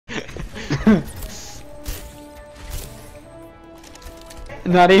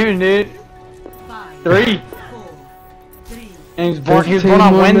Not even, dude. 3. And he was born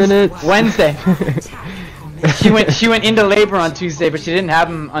on Wednesday. She went into labor on Tuesday, but she didn't have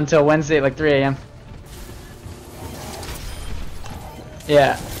him until Wednesday at like 3 a.m.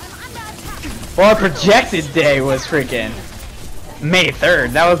 Yeah. Well, her projected day was freaking May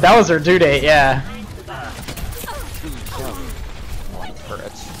 3rd. That was her due date. Yeah.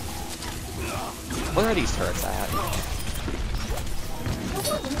 Turrets. Where are these turrets at?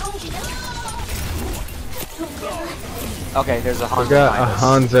 Okay, there's a Hanzo. We got a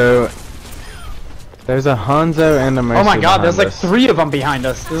Hanzo. There's a Hanzo and a Mercy. Oh my god, there's like us. 3 of them behind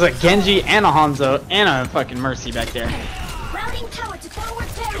us. There's a Genji and a Hanzo and a fucking Mercy back there. Routing power to forward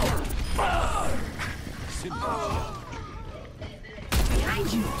barrier.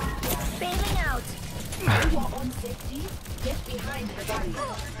 Behind you. Bailing out. On safety. Get behind the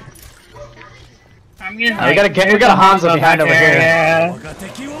barrier. I'm getting We got a Hanzo behind over here. Yeah.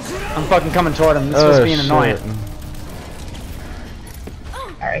 I'm fucking coming toward him. This was being annoying.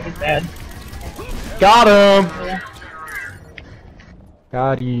 Alright, he's dead. Got him!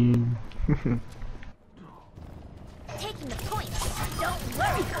 Got him. Taking the point. Don't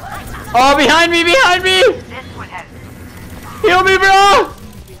worry. Oh, behind me! Behind me! Heal me, bro!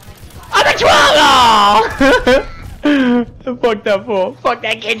 I'm a troll! Fuck that fool. Fuck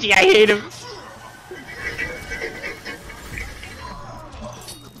that Genji. I hate him.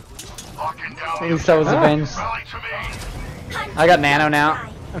 At least I was avenged. I got nano now.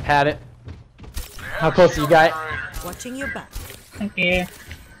 I've had it. How close are you guys? Watching your back. Thank you.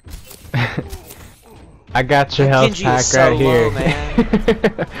 I got your health Genji pack is so right here. low,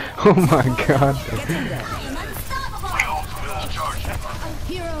 man. Oh my god.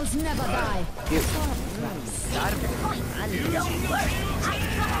 Heroes never die.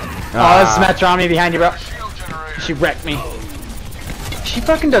 Oh, this is Metromni behind you, bro. She wrecked me. She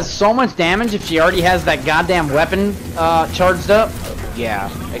fucking does so much damage if she already has that goddamn weapon charged up. Yeah,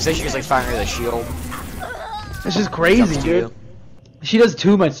 especially she's like firing with a shield. This is crazy, dude. She does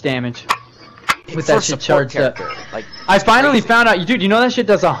too much damage with that shit charged up. Like, I finally found out, dude. You know that shit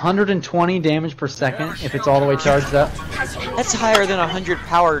does 120 damage per second if it's all the way charged up. that's higher than 100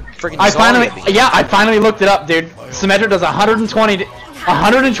 power freaking. I finally looked it up, dude. Symmetra does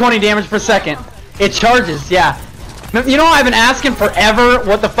 120 damage per second. It charges, yeah. You know, I've been asking forever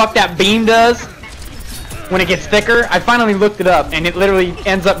what the fuck that beam does when it gets thicker. I finally looked it up, and it literally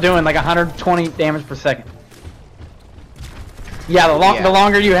ends up doing like 120 damage per second. Yeah, the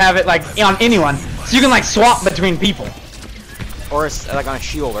longer you have it, like on anyone, so you can like swap between people. Or it's like on a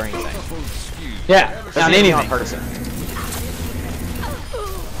shield or anything. Yeah, on anything. On person.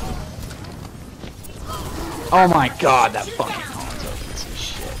 Oh my god, that fucking Hanzo piece of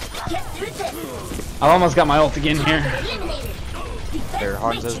shit. I almost got my ult again here. Their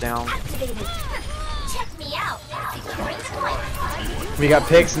Hanzo's down. Check me out. We got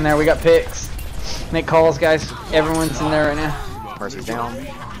picks in there, we got picks. Make calls, guys. Everyone's in there right now. Mercy's down.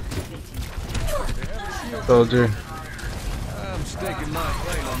 Soldier. I'm staking my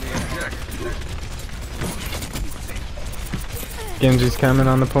claim on the objective. Genji's coming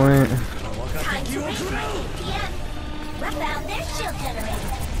on the point. Time to reach my APM. We found their shield generator.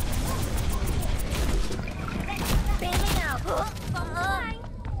 Bailing out.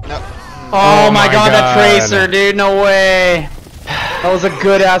 No. Oh my god, that Tracer, dude, no way. That was a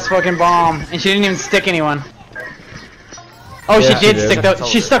good ass fucking bomb. And she didn't even stick anyone. Oh, Yeah, she did she stick did. the.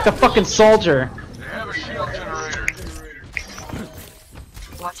 She stuck the fucking soldier. They have a shield generator.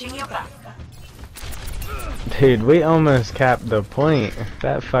 Watching your back. Dude, we almost capped the point.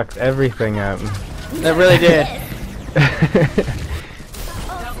 That fucked everything up. That really did.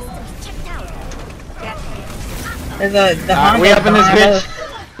 There's the Hanzo's we up in this behind bitch. us.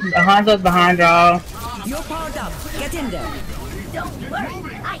 The Hanzo's behind y'all. You're powered up. Get in there. Don't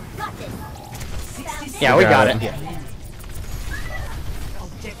worry. I got this. Yeah, we got it.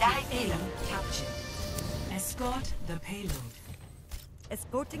 Objective A captured. Escort the payload.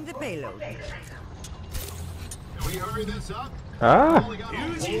 Escorting the payload. Can we hurry this up? Ah!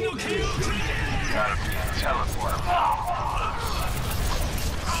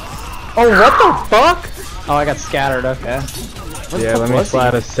 Oh, what the fuck? Oh, I got scattered. Okay. What Yeah, the let fuck me was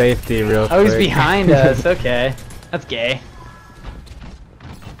slide he? a safety real quick. Oh, he's behind us. Okay, that's gay.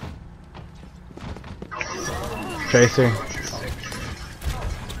 Tracer.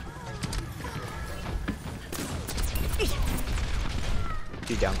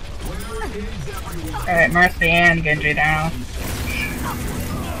 She's down. Alright, Mercy and Genji down.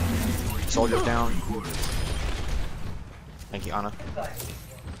 Soldier's down. Thank you, Anna.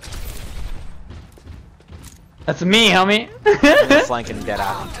 That's me, homie. I'm flanking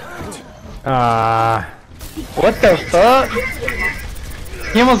d.va. What the fuck?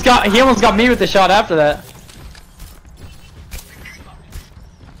 He almost got me with the shot after that.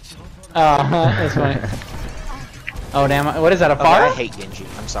 Oh, that's funny. Oh damn! What is that? A Okay, fire? I hate Genji.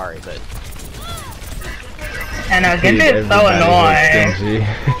 I'm sorry, but I know, Genji is so Everybody hates annoying.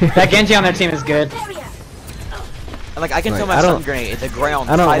 Genji. That Genji on their team is good. like I can throw Like, my I stun don't- grenade at the ground.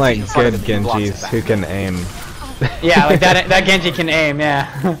 I don't 5 like feet in front of good him, he blocks it Genjis back. who can aim. Yeah, like that Genji can aim.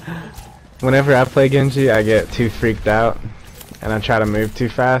 Yeah. Whenever I play Genji, I get too freaked out, and I try to move too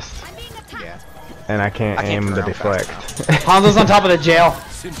fast, Yeah. and I can't I can't aim turn the around fast deflect. Hanzo's on top of the jail.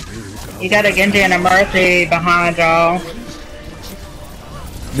 You got a Genji and a Mercy behind y'all.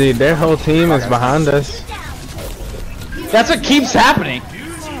 Dude, their whole team is behind us. That's what keeps happening.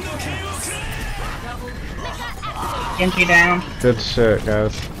 Genji down. Good shit,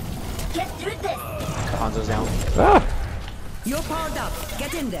 guys. Get through this. Hanzo's down. Ah! You're powered up.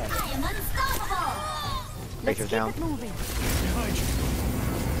 Get in there. I am unstoppable. Rachel's down.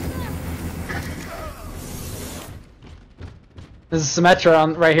 This is Symmetra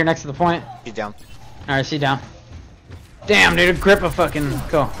on right here next to the point. He's down. Alright, she down. Damn, dude, grip a fucking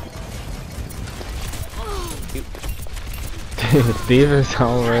go. D.va's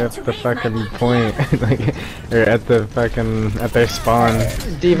all the way up the fucking point, like, or at the fucking at their spawn,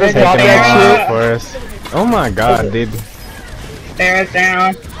 D.va's taking got it that out for us. Oh my god, dude! Sarah's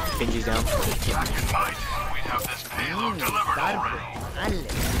down. Genji's down.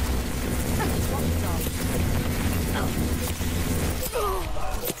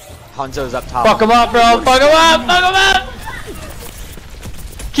 Hanzo's up top. Fuck him up, bro. Fuck him up. Fuck him up.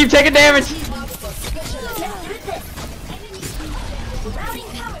 Keep taking damage. Get through this. Routing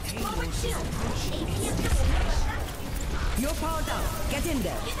power to forward shield. You're powered up. Get in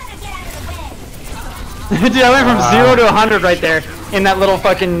there. You better get out of the way. Dude, I went from 0 to 100 right there in that little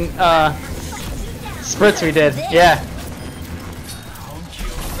fucking spritz we did. Yeah.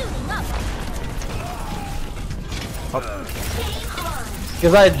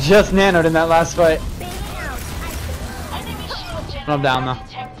 Because I had just nanoed in that last fight. I'm down though.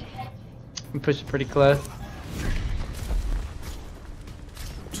 I'm pushing pretty close.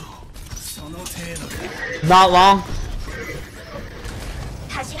 Not long.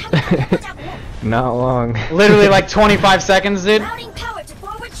 Not long. Literally like 25 seconds, dude. Routing power to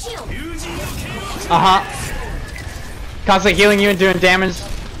forward shield. Uh-huh. Constantly healing you and doing damage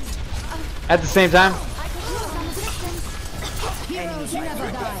at the same time. Heroes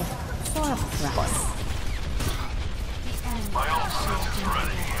never die. For a price.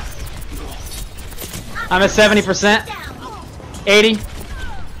 I'm at 70%. 80.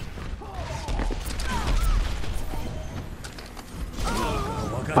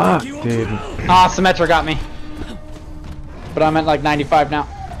 Fuck, dude. Ah, Symmetra got me. But I'm at like 95 now.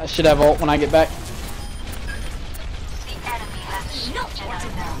 I should have ult when I get back.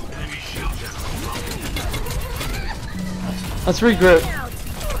 Let's regroup.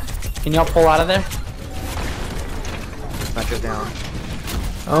 Can y'all pull out of there? Metro's down.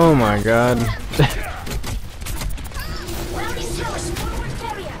 Oh my god. Routing power to forward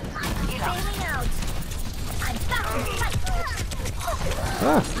barrier. Bailing out. I'm back to fight.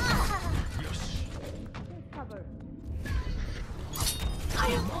 Ah.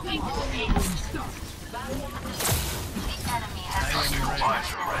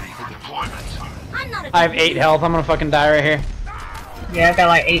 I'm not a I have 8 health. I'm gonna fucking die right here. Yeah, I got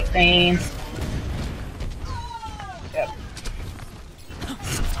like 18. Yep.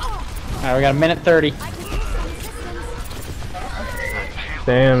 Alright, we got a minute 30.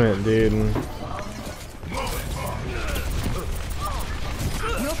 Damn it, dude.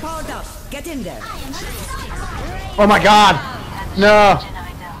 You're powered up. Get in there. Oh my god! No!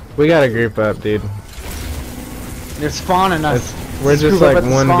 We gotta group up, dude. They're spawning us. We're Let's just group up like at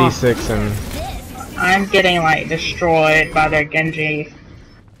the 1v6 and I'm getting like destroyed by their Genji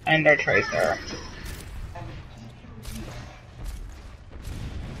and their Tracer.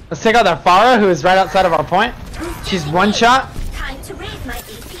 Let's take out that Farah, who is right outside of our point. She's one shot. time to raise my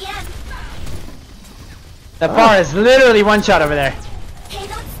APM. That Farah is literally one shot over there. Hey,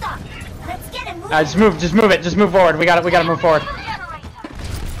 don't stop. Let's get it moving. Alright, just move it, just move forward. We gotta move forward.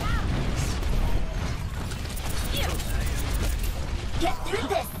 Get through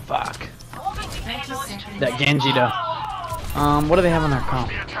this. Fuck. That Genji though. What do they have on their comp?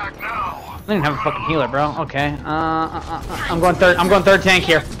 They didn't have a fucking healer, bro. Okay. I'm going third tank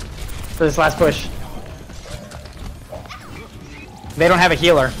here for this last push. They don't have a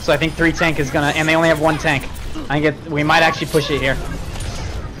healer, so I think 3 tank is gonna, and they only have 1 tank. We might actually push it here.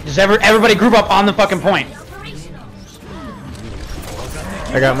 Just everybody group up on the fucking point.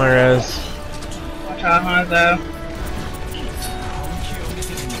 I got my res. Watch out, Hanzo.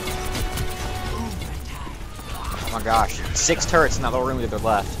 Oh my gosh. 6 turrets in that little room to the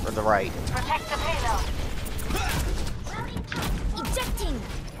left, or the right. Protect the payload. Ejecting.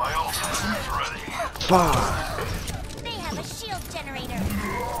 Fuck. They have a shield generator.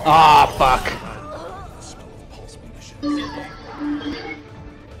 Ah, fuck.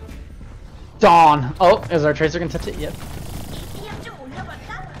 Dawn. Oh, is our tracer gonna touch it? Yep.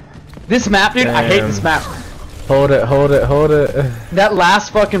 This map, dude, I hate this map. Hold it, hold it, hold it. That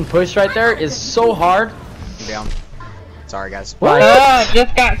last fucking push right there is so hard. I'm down. Sorry, guys. What? Oh,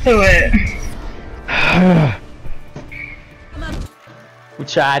 just got to it. We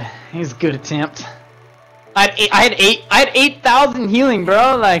tried. It was a good attempt. I had 8,000 healing,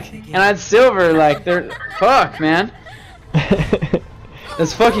 bro. Like, and I had silver. Like, they're fuck, man.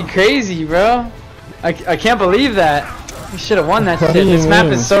 That's fucking crazy, bro. I can't believe that. We should have won that shit. This map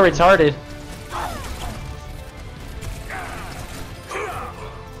is so retarded.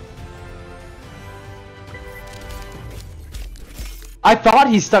 I thought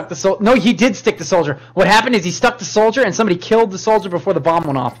he stuck the soldier. No, he did stick the soldier. What happened is he stuck the soldier and somebody killed the soldier before the bomb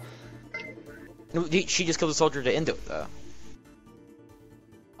went off. No, she just killed the soldier to end it, though.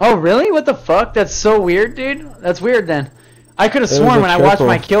 Oh, really? What the fuck? That's so weird, dude. That's weird then. I could have sworn when I watched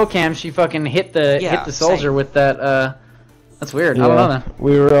my kill cam, she fucking hit the soldier same. with that. That's weird. Yeah, I don't know then.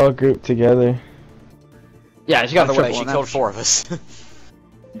 we were all grouped together. Yeah, she got By the the way, triple. she on that. killed 4 of us.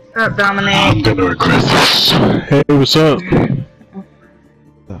 What's up, Dominic? I'm gonna regret this. Hey, what's up?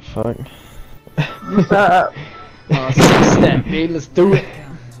 The fuck? What's up? Oh, 6 stack, dude. Let's do it.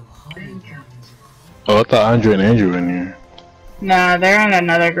 Oh, I thought Andre and Andrew were in here. Nah, they're in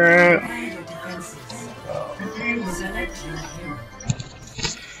another group.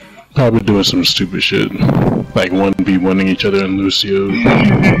 Probably doing some stupid shit. Like 1v1ing each other in Lucio.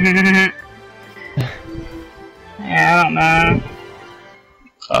 Yeah, I don't know.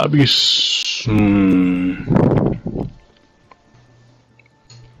 I'll be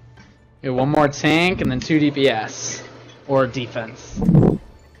Yeah, 1 more tank and then 2 DPS. Or defense.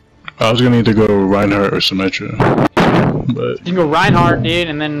 I was gonna either go Reinhardt or Symmetra. But You can go Reinhardt, dude,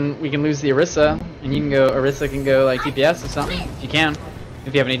 and then we can lose the Orisa. And you can go, Orisa can go like DPS or something. If you can.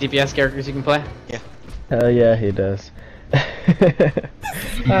 If you have any DPS characters you can play. Hell yeah, he does.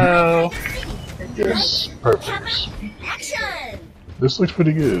 So, yes, perfect. Action! This looks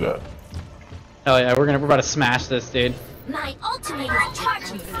pretty good. Hell yeah, we're about to smash this, dude. My ultimate is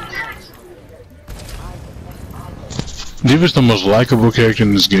charging. D.va's the most likable character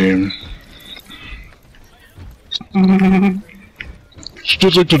in this game. She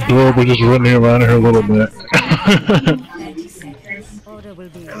just looks adorable, just running around in her little bit. Order will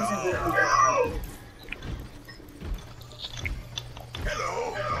be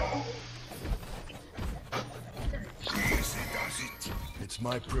It's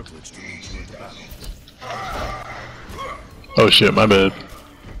my privilege to lead you into battle. Oh shit, my bad.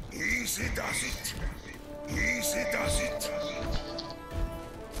 Easy does it. Easy does it.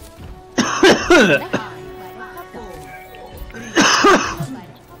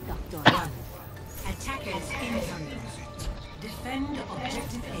 attackers incoming. Defend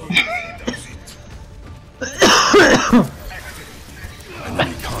objective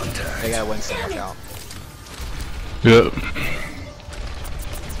Enemy contact. They gotta win so much out. Yep.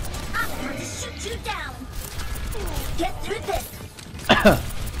 I'm going to shoot you down. Get through this.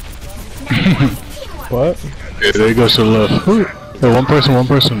 What? Yeah, there you go to the left. Yeah, one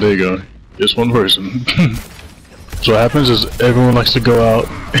person, there you go. Just one person. So what happens is everyone likes to go out,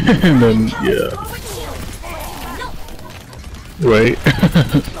 and then, yeah. Right?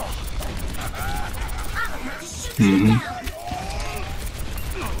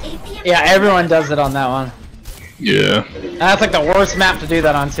 Yeah, everyone does it on that one. Yeah. And that's like the worst map to do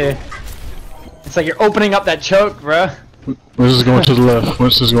that on too. It's like you're opening up that choke, bruh. This is going to the left.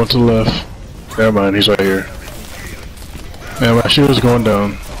 Winston's going to the left. Never mind, he's right here. Man, my shield is going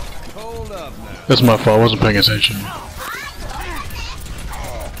down. Hold up now. That's my fault, I wasn't paying attention.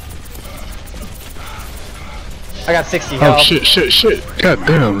 I got 60 Oh health. shit. God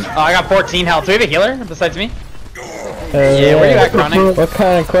damn. Oh, I got 14 health. Do we have a healer besides me? Yeah, where you at, Chronic? What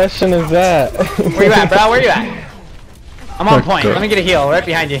kind of question is that? Where you at, bro? Where you at? I'm on point. Okay. Let me get a heal right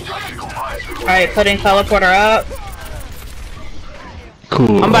behind you. alright, putting teleporter up.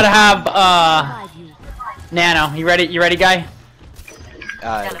 Cool. I'm about to have Nano. You ready? You ready, guy?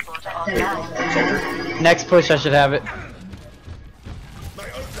 Soldier. Next push, I should have it.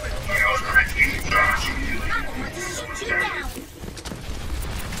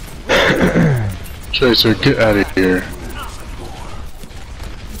 Tracer, get out of here.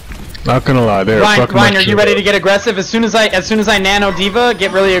 Not gonna lie, they're Rein, fucking my are you shit ready up. to get aggressive? As soon as I nano d.va,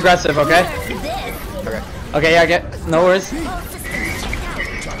 get really aggressive, okay? Okay. Okay, yeah, no worries.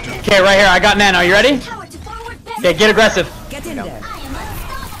 Okay, right here, I got nano. You ready? Okay, get aggressive. Get in there.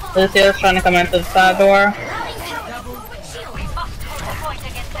 Lucio's trying to come into the side door.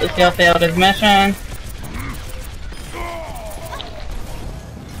 Lucio failed his mission.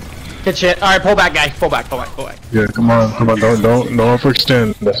 Good shit. Alright, pull back, guy. Pull back. Yeah, come on, don't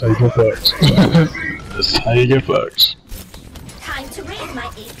overextend. That's how you get fucked. That's how you get fucked. Time to raise my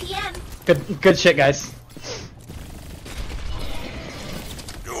APM. Good shit, guys.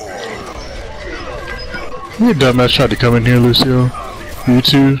 You dumbass tried to come in here, Lucio. You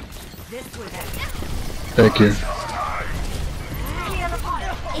too. Thank you.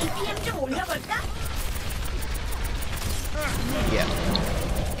 APM 좀 올려볼까? Yeah.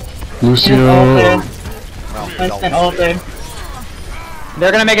 Lucio. Well, Winston don't. ulted.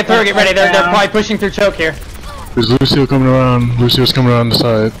 They're gonna make it through. Get ready. They're probably pushing through choke here. Is Lucio coming around? Lucio's coming around the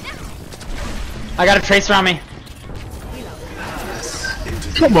side. I got a tracer on me.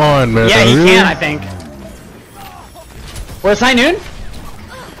 Come on, man. Yeah, he really? can, I think. Where's High Noon?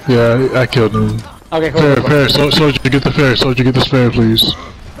 Yeah, I killed him. Okay, cool. Fair, soldier, get the fair. Soldier, get this fair, please.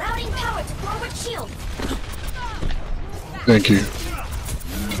 Routing power to forward shield. Thank you.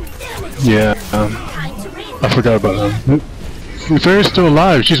 Yeah, Time to raise I forgot about him. The fair's still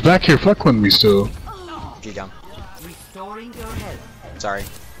alive. She's back here fucking with me still. G down. Restoring your health. Sorry.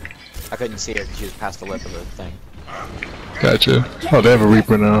 I couldn't see her because she was past the lip of the thing. Gotcha. Oh, they have a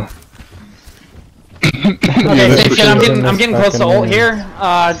Reaper now. Okay, that's same for shit. I'm sure. getting close to ult here.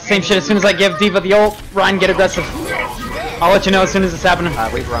 Same shit. As soon as I give d.va the ult, Rein, get aggressive. I'll let you know as soon as it's happening.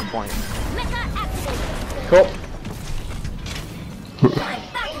 Reaper on point. Cool.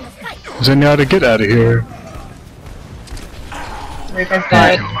 Zenyatta, get out of here. Reaper's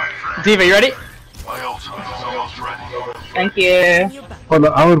died. d.va, you ready? Thank you. Hold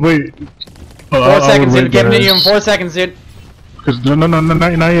on, I would wait. 4 seconds, dude. Giving it you in guys. 4 seconds, dude. Cause not yet.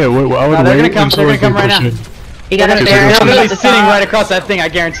 I would No, wait they're gonna come. until They're we gonna come can right push now. it. You got a Okay, fair. so They're literally at the sitting top. right across that thing. I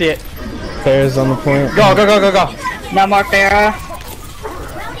guarantee it. Fair's on the point. Go. No more Farah.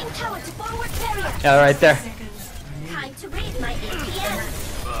 routing power to forward barrier. Yeah, right there. Time to raise my APM.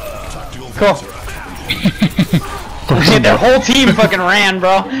 Cool. Shit, their whole team fucking ran,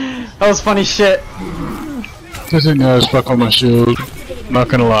 bro. That was funny shit. This Zenyatta is fucking my shield. Not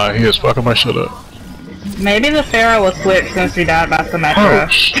gonna lie, he is fucking my shit up. Maybe the Farah was switched since we died by Symmetra.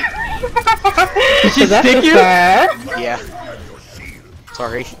 Ouch. Did she That's stick you? sad. Yeah.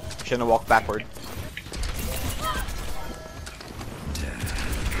 Sorry. Shouldn't have walked backward.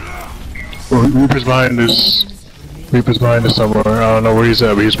 Well, Reaper's behind us. Reaper's behind us somewhere. I don't know where he's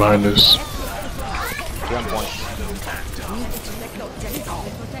at, but he's behind us. You're on point.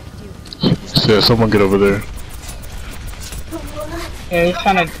 So, yeah, someone get over there. Yeah, he's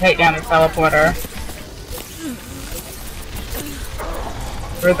trying to take down the teleporter.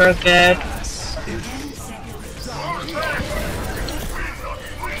 Reaper's dead.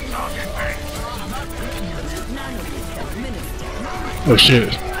 Oh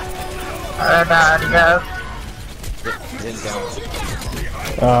shit. Died, yes. Zen down.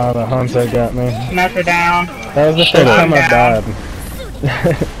 Ah, the Hunter got me. Symmetra down. That was the Shut first time up. I died.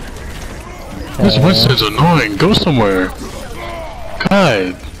 This Winston's annoying. Go somewhere.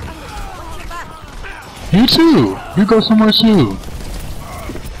 God. You too. You go somewhere too.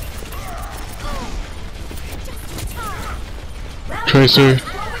 Tracer.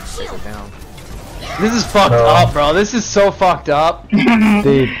 Tracer down. This is fucked up, bro. This is so fucked up.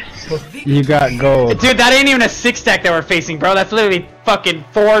 Dude, you got gold. Dude, that ain't even a 6-stack that we're facing, bro. That's literally fucking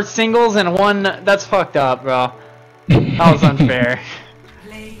 4 singles and 1. That's fucked up, bro. That was unfair.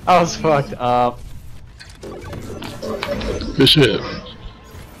 That was fucked up. Good shit.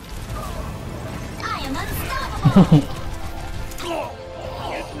 I am unstoppable.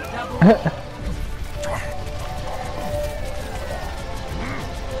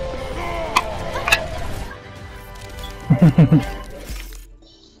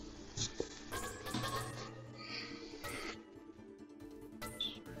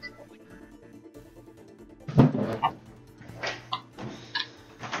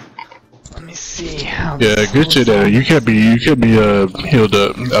 Let me see. How Yeah, good shit. You can't be healed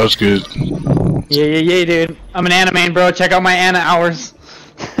up. That was good. Yeah, dude. I'm an anime, bro. Check out my Anna hours.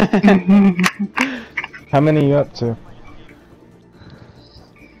 How many you up to?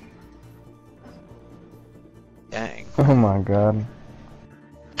 Dang. Oh my god.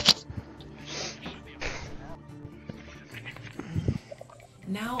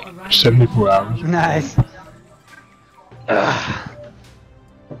 Now arriving. 74 hours. Nice. Ugh.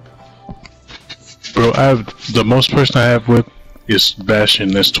 So I have the most person I have with is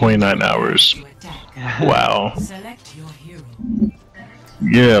Bastion. That's 29 hours. Wow. Select your hero.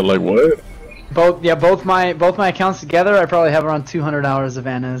 Yeah, like what? Both my accounts together, I probably have around 200 hours of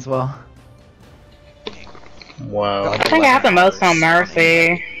Ana as well. Wow. I think I have the most on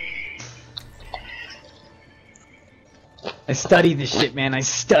Mercy. I study this shit, man. I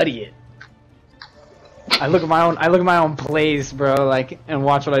study it. I look at my own plays, bro, like, and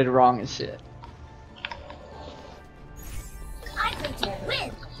watch what I did wrong and shit. I think you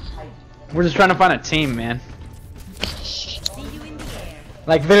win. We're just trying to find a team, man. See you in the air.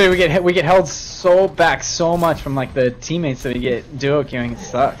 Like literally, we get held so back so much from like the teammates that we get duo queuing. It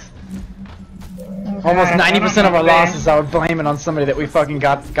sucks. Almost 90% of our losses, I would blame it on somebody that we fucking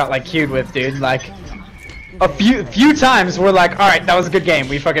got like queued with, dude. Like a few times we're like, all right, that was a good game.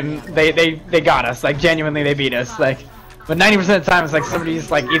 We fucking they got us. Like genuinely, they beat us. Like, but 90% of the time it's like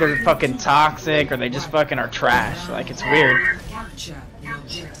somebody's like either fucking toxic or they just fucking are trash. Like it's weird. Capture the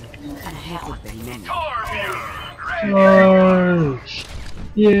objective. I have it been many.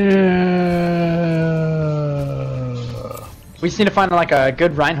 Yeah. We just need to find like a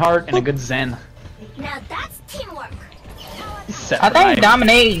good Reinhardt and a good Zen. Now that's teamwork. I think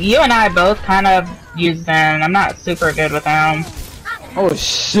Dominique, you and I both kind of use Zen. I'm not super good with them. Oh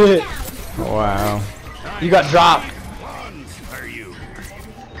shit! Wow. You got dropped. Are you?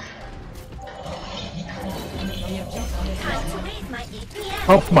 Time to raise my EPM.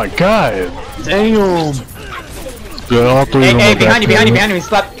 Oh my god. Damn. Yeah, all three of them Hey, are back behind you, there. he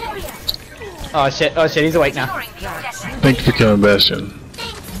slept. Oh shit, he's awake now. Thank you for killing Bastion.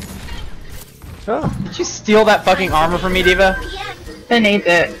 Oh, did you steal that fucking armor from me, D.va? Who needs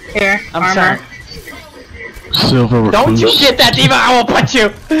it? Here, I'm armor. sorry. Silver recluse. Don't you get that, D.va, I will punch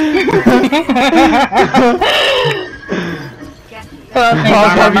you!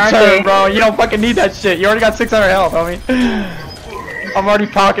 Armor, Mercy. Bro, you don't fucking need that shit. You already got 600 health, homie. I'm already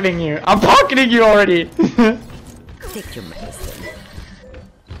pocketing you. I'm pocketing you already! Take your medicine.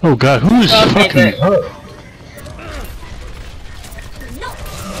 Oh god, who is Okay, fucking good. up?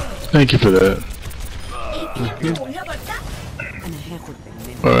 Thank you for that.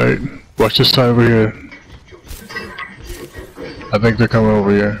 Alright, watch this side over here. I think they're coming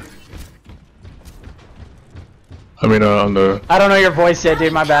over here. I mean, on the... I don't know your voice yet,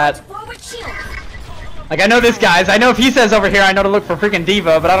 dude, my bad. Forward shield. Like, I know this guy's. I know if he says over here, I know to look for freaking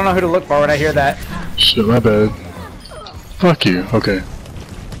D.va, but I don't know who to look for when I hear that. Shit, my bad. Fuck you, okay.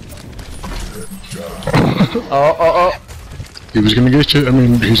 Oh. He was gonna get you, I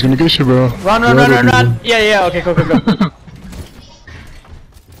mean, he's gonna get you, bro. Run. Yeah, okay, go.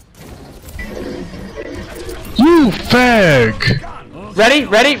 You fag! Ready,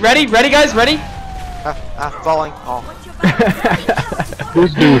 guys, ready? Falling. Oh.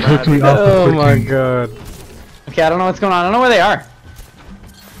 This dude hooked me up. Oh my god. Okay, I don't know what's going on. I don't know where they are.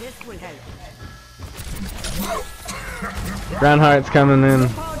 This will help. Reinhardt's coming in.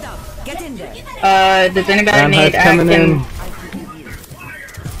 Powered up. Get in there. Does anybody need Reinhardt's coming in. action?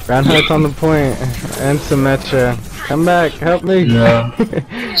 Reinhardt's on the point. And Symmetra. Come back, help me. Yeah.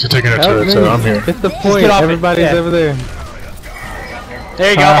 She's taking her Help turret, me. so I'm here. It's the point. get off it. Everybody's Yeah. over there. There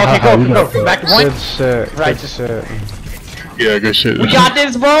you go. Okay, go. Back to point. Good shit. Right. Good shit. Yeah, good shit. We got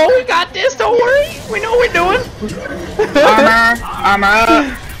this, bro. We got this. Don't worry. We know what we're doing. Armor up.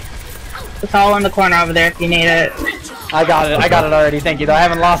 It's all in the corner over there if you need it. I got it. I got it already. Thank you. Though I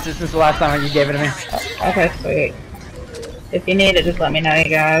haven't lost it since the last time you gave it to me. Okay, sweet. If you need it, just let me know, you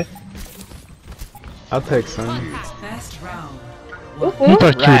guys. I'll take some. First round. I thought you were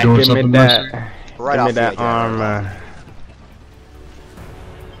Right, doing Give me something that. nice. Right Give off me that the edge. armor.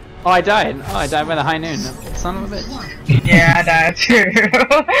 Oh, I died. Oh, I died by the high noon. Son of a bitch. Yeah, I died too.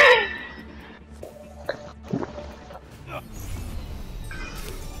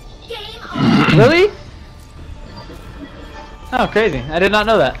 Game on. Really? Oh, crazy. I did not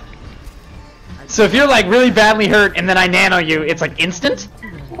know that. So if you're like really badly hurt and then I nano you, it's like instant?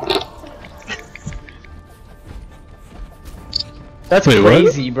 That's Wait, what?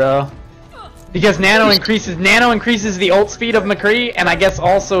 crazy, bro. Because nano increases the ult speed of McCree, and I guess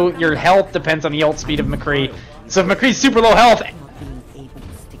also your health depends on the ult speed of McCree. So if McCree's super low health.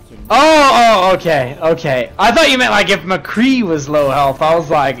 Oh, okay. I thought you meant like if McCree was low health. I was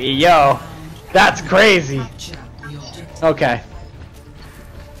like, yo, that's crazy. Capture the objective. Okay.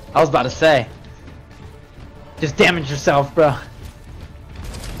 I was about to say. Just damage yourself, bro.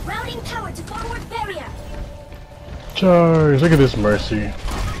 Routing power to forward barrier. Charge! Look at this Mercy.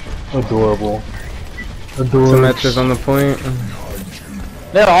 Adorable. Symmetra's on the point.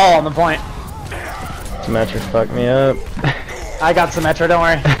 They're all on the point. Symmetra fucked me up. I got Symmetra, don't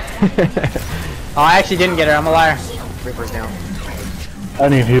worry. Oh, I actually didn't get her. I'm a liar. Reaper's down. I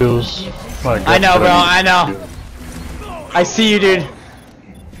need heals. My God, I know, bro. I I know. I see you, dude.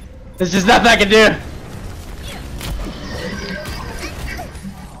 There's just nothing I can do.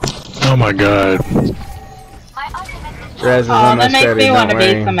 Oh my God. Rez is Oh, almost that makes ready, me want to don't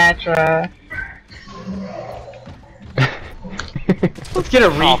be worry. Symmetra. Let's get a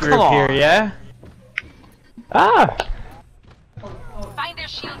come regroup on. here, yeah? Ah! Find their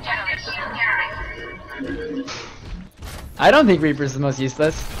shield generator. I don't think Reaper's the most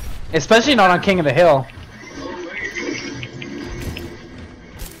useless. Especially not on King of the Hill.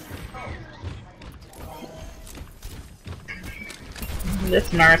 This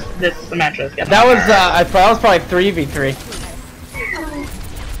Symmetra's getting That was probably 3v3.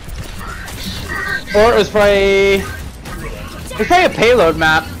 Or it was probably a payload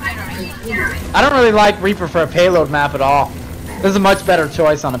map. I don't really like Reaper for a payload map at all. This is a much better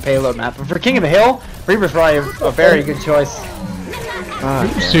choice on a payload map. But for King of the Hill, Reaper's probably a very good choice. Ah,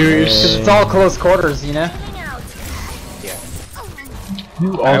 Serious? Because it's all close quarters, you know?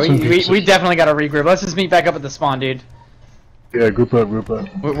 You Alright, awesome we piece of definitely gotta regroup. Let's just meet back up at the spawn, dude. Yeah, group up, group up.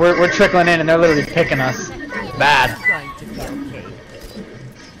 We're trickling in and they're literally picking us. Bad. Going to be okay.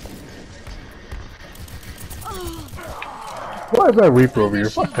 Why is that Reaper over here?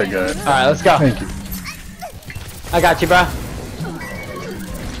 Fuck that guy. Alright, let's go. Thank you. I got you, bro.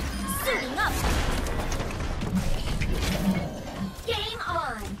 Suiting up. Game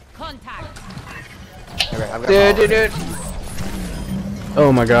on. Contact. Okay, I've got Dude. Oh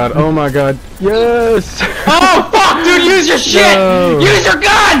my God, oh my God. Yes! Oh fuck, dude, use your shit! No. Use your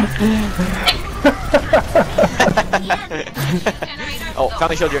gun! Oh,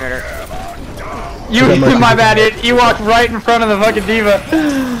 found the shield generator. My bad, dude. You walked right in front of the fucking D.va.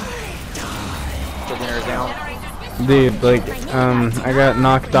 Shield generator's down. Dude, like, I got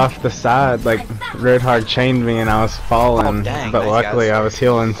knocked off the side, like, Roadhog chained me and I was falling, Oh, dang, but nice, luckily guys. I was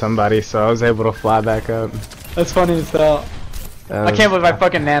healing somebody, so I was able to fly back up. That's funny as hell. I can't believe I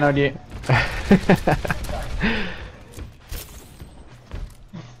fucking nanoed you.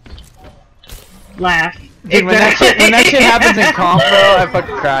 laugh. Dude, when that shit happens in comp, bro, I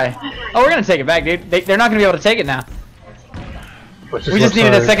fucking cry. Oh, we're gonna take it back, dude. They're not gonna be able to take it now. We just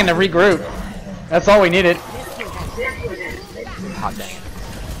needed a second to regroup. That's all we needed. Hot dang it.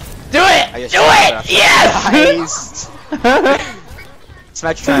 Do it! I just Do shot it! that. Yes! Nice!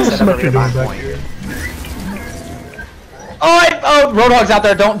 Smash trying to set up a rebound point. Oh, Roadhog's out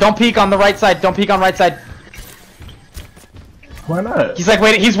there. Don't peek on the right side. Don't peek on right side. Why not? He's like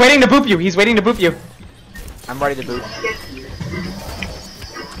waiting. He's waiting to boop you. He's waiting to boop you. I'm ready to boot.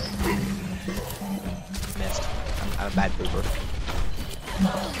 Missed. I'm a bad booper.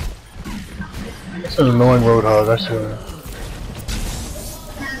 This is an annoying Roadhog, I swear.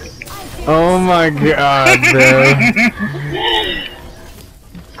 Oh my God, bro.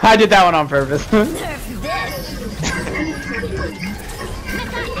 I did that one on purpose.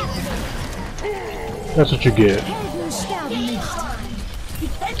 That's what you get.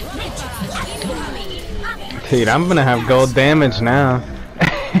 Dude, I'm gonna have gold damage now.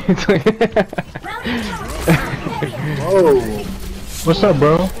 Whoa. What's up,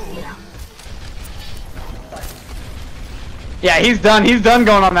 bro? Yeah, he's done. He's done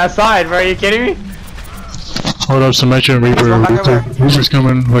going on that side, bro. Are you kidding me? Hold up, Symmetra and Reaper. Reaper's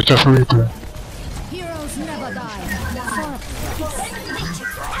coming. Watch out for Reaper. Heroes never die.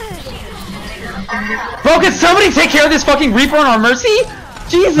 Bro, can somebody take care of this fucking Reaper on our mercy?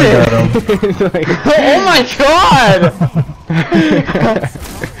 Jesus! I got him. Oh my god!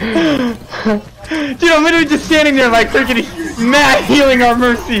 Dude, I'm literally just standing there like freaking mad healing our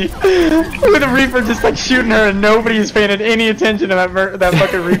mercy with a Reaper just like shooting her and nobody's paying any attention to that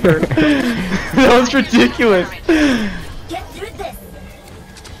fucking Reaper. That was ridiculous. Get through this.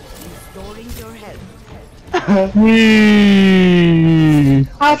 Restoring your health.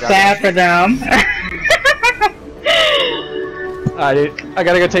 How sad for them. Alright, dude. I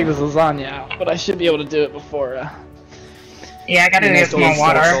gotta go take this lasagna out, but I should be able to do it before, Yeah, I gotta Yeah, get some more solos,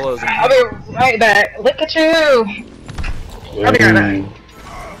 water. solos in I'll be right back. Look at you. I'll be right back.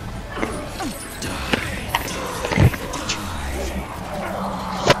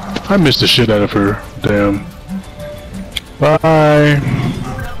 I missed the shit out of her. Damn. Bye.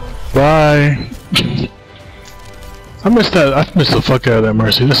 Bye. I missed that. I missed the fuck out of that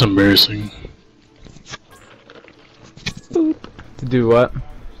Mercy. That's embarrassing. To do what?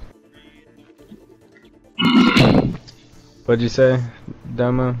 What'd you say,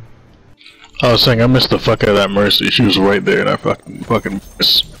 Demo? I was saying I missed the fuck out of that Mercy. She was right there and I fucking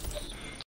missed.